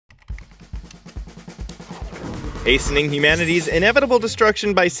Hastening humanity's inevitable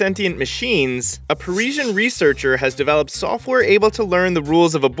destruction by sentient machines, a Parisian researcher has developed software able to learn the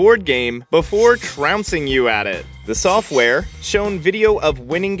rules of a board game before trouncing you at it. The software, shown video of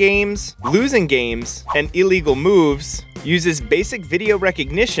winning games, losing games, and illegal moves, uses basic video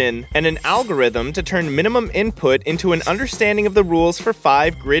recognition and an algorithm to turn minimum input into an understanding of the rules for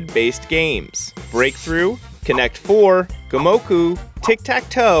 5 grid-based games: Breakthrough, Connect 4, Gomoku,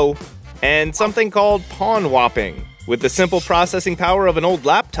 tic-tac-toe, and something called Pawn Whopping. With the simple processing power of an old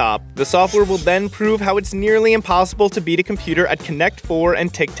laptop, the software will then prove how it's nearly impossible to beat a computer at Connect 4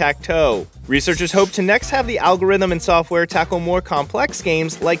 and tic-tac-toe. Researchers hope to next have the algorithm and software tackle more complex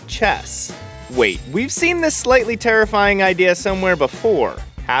games like chess. Wait, we've seen this slightly terrifying idea somewhere before,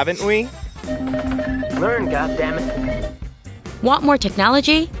 haven't we? Learn, goddammit. Want more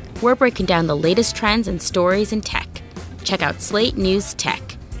technology? We're breaking down the latest trends and stories in tech. Check out Slate News Tech.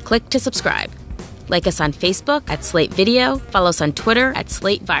 Click to subscribe. Like us on Facebook at Slate Video, follow us on Twitter at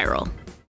Slate Viral.